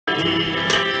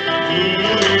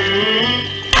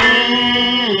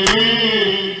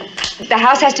The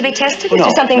house has to be tested? Is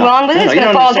there something wrong with it? It's going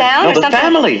to fall down or something? No, the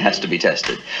family has to be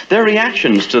tested. Their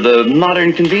reactions to the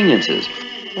modern conveniences.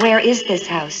 Where is this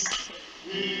house?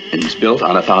 It's built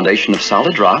on a foundation of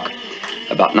solid rock,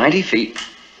 about 90 feet.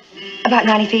 About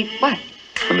 90 feet what?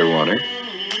 Underwater.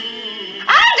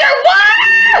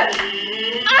 Underwater!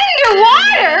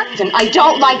 Underwater? Then I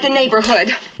don't like the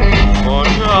neighborhood. For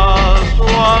just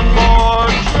one more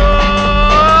chance.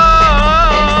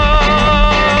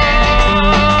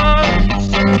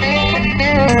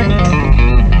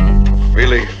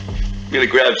 Really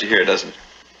grabs you here, doesn't it?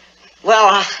 Well,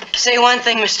 I'll say one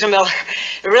thing, Mr. Miller.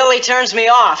 It really turns me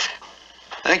off.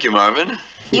 Thank you, Marvin.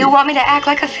 You want me to act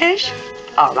like a fish?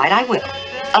 All right, I will.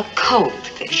 A cold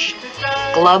fish.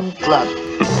 Glub, glub.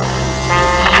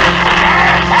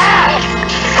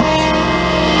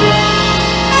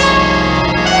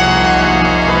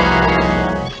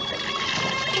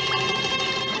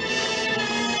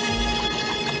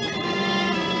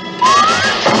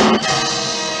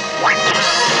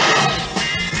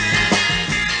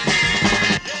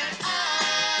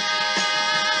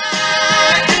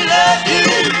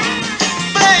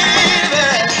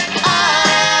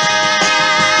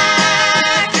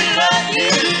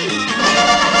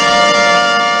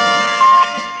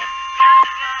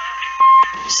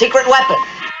 Secret weapon.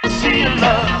 See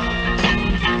love,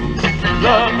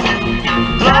 love,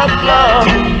 love, love.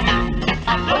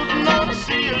 I'm floating on a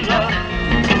sea of love.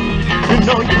 You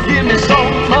know you give me so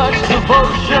much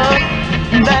devotion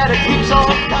that it keeps on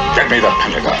coming. Get me the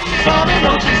Pentagon. Mommy,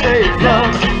 don't you say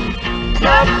love,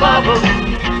 love bubble.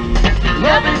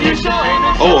 Loving you so ain't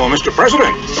it. Oh, Mr.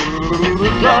 President.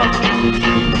 Love,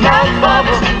 love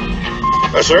bubble.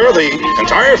 Sir, the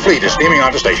entire fleet is steaming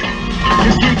onto station.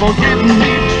 You keep on giving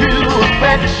me true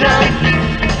affection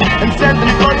and sending